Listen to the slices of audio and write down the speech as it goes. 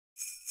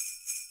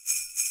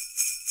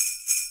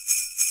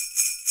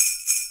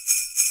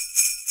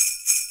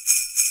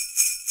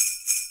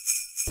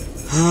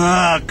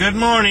Good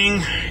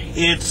morning.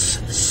 It's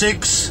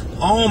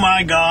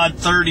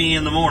 6:30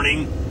 in the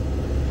morning.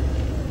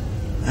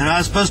 And I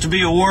was supposed to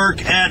be at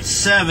work at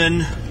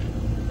 7.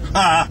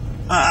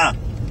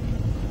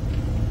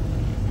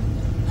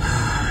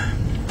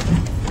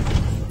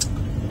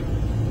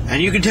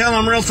 And you can tell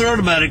I'm real thrilled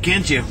about it,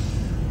 can't you?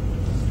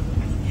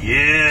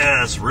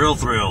 Yes, real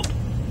thrilled.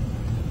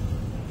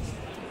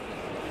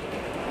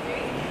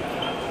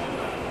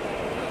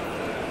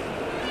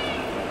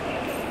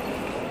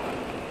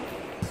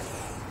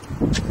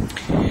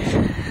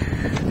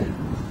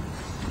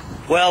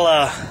 Well,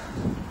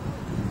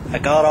 I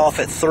got off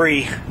at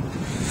 3,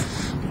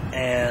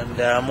 and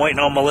I'm waiting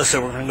on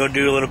Melissa. We're going to go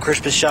do a little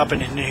Christmas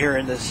shopping in here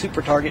in the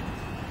Super Target.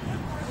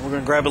 We're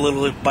going to grab a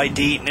little bite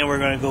to eat, and then we're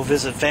going to go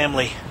visit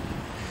family.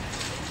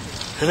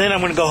 And then I'm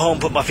going to go home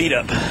and put my feet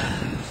up.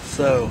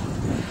 So,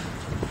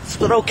 it's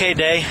an okay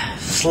day.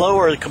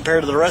 Slower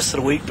compared to the rest of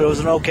the week, but it was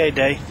an okay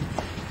day.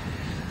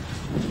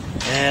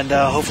 And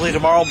hopefully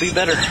tomorrow will be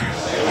better.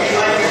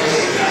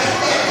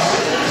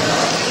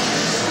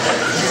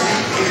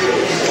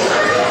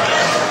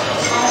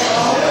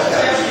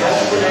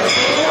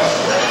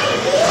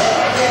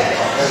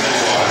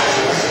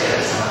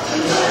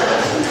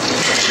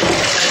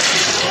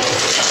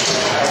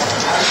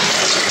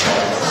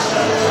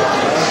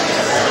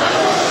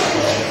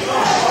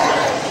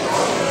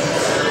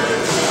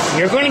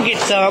 You're going to get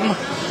some.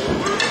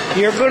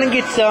 You're going to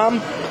get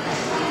some.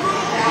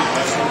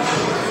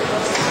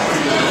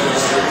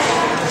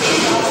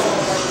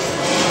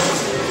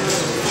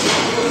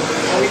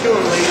 How we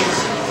doing, ladies?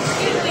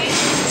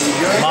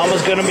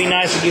 Mama's going to be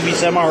nice and give you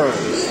some of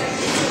hers.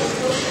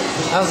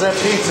 How's that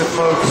pizza,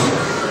 folks?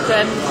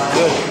 Good.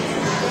 Good.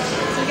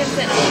 You can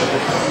sit.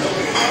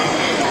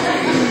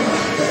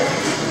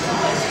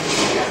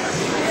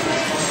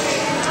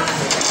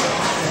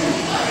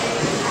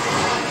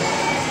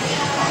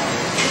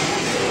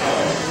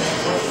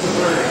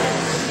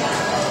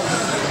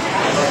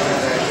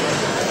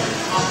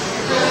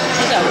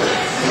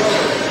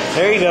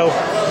 There you go.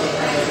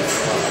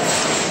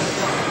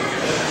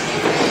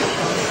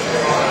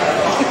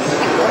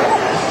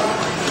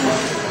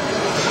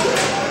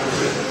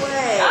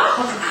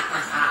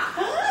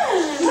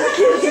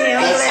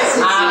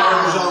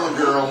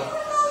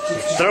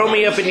 Throw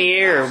me up in the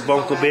air,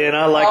 Uncle Ben.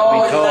 I like to be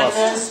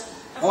tossed.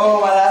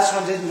 Oh, my last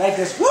one didn't make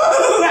this. Woo!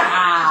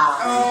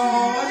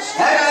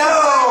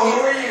 Hello!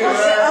 Who are you?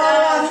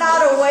 I'm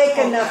not awake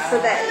enough for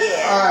that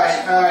yet.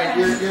 Alright.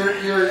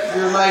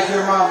 You're like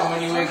your mama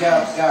when you wake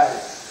up. Got it.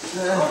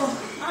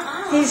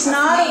 He's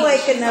not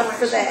awake enough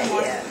for that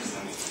yet.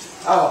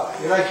 Oh,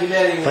 you're like your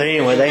daddy. But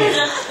anyway,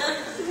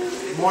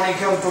 Morning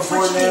comes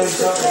before noon,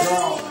 something's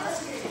wrong.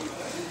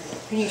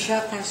 Can you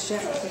shop past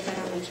Jeff to put that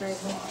on the tray?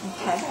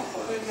 Okay.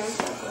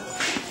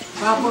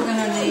 Well, we're going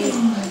to need a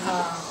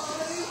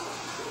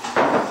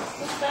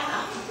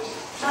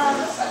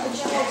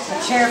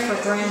chair for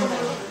Brandon.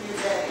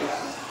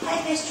 Hi,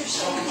 Mr.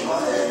 Sanders.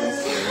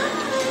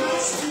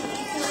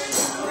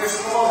 There's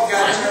some more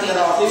guys turn that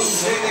off. This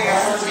is the thing I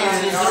heard me in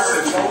the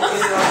yard. Don't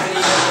get it on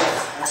video.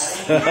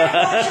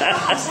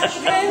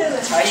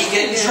 How you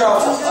get in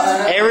trouble?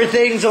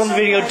 everything's on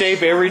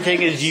videotape.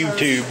 Everything is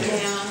YouTube.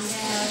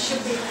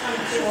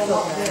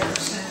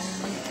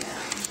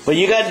 But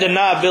you got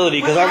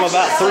deniability because I'm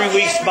about 3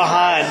 weeks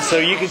behind, so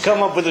you can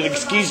come up with an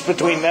excuse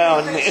between now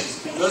and then.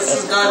 This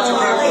is not to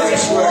really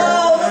swear.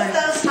 Oh,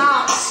 those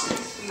hops.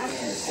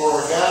 For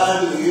a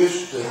guy who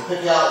used to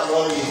pick out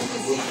what he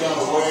was going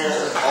to wear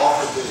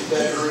off of his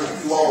bedroom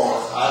floor,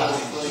 I don't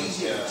think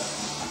you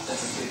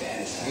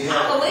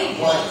have a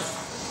complaint.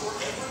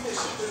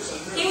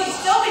 He would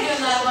still be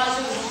doing that while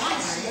he was in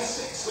laundry.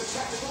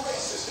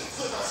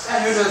 And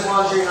who does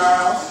laundry in our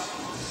house?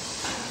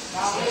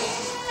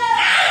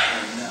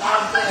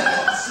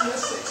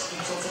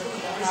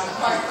 I'm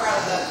quite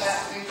proud of that fat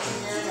food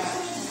in your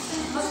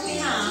mouth. Must be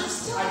high.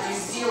 I do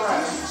zero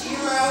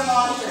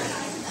laundry.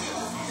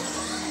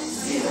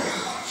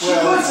 She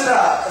puts it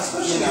up,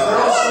 especially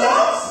girls.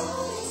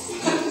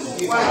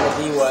 He was,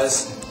 he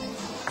was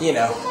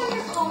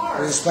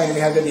explaining to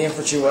me how good the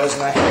infantry was,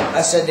 and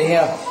I said to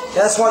him,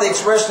 that's why the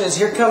expression is,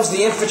 here comes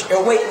the infantry.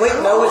 Oh, wait,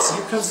 no, it's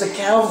here comes the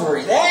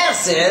cavalry.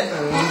 That's it.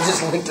 And he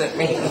just looked at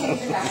me.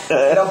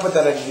 Don't put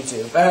that on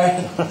YouTube. All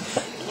right.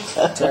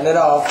 Turn it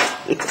off.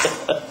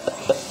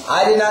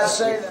 I did not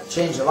say that.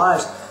 Change your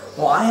lives.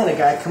 Well, I had a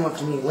guy come up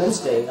to me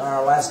Wednesday on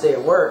our last day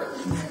of work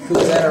who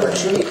was at a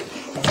retreat.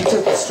 And he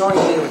took the story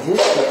he did with his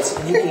kids,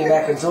 and he came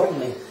back and told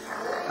me,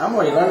 I'm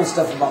already learning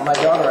stuff about my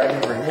daughter I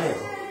never knew.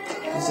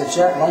 He said,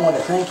 Chuck, I want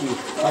to thank you.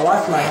 My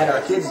wife and I had our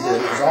kids do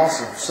it. It was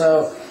awesome.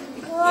 So,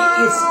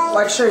 it's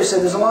like Sherry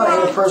said, there's a lot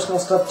of interpersonal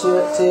stuff to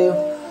it, too.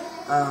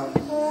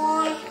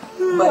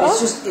 But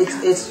it's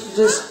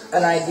just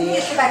an idea.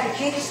 It's about the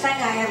cutest thing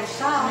I ever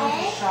saw.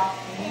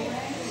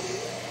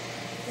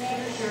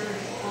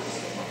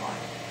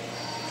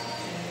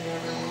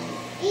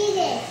 Eat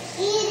it.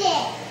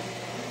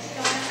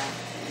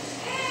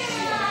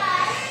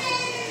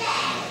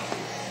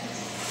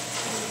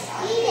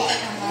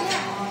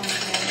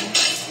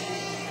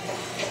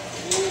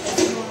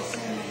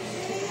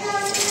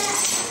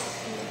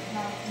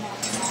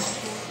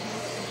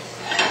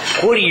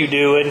 What are you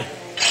doing?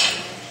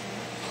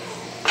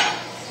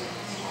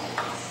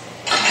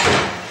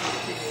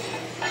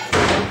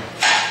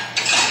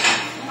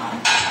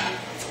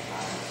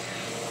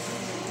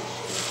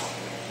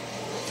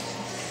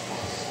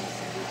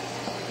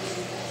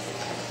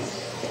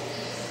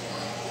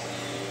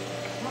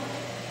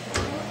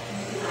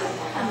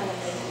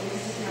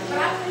 But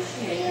I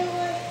appreciate it.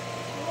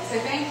 Say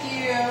thank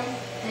you.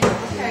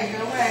 Okay,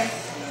 go away.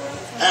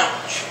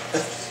 Ouch.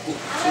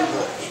 Too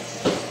much.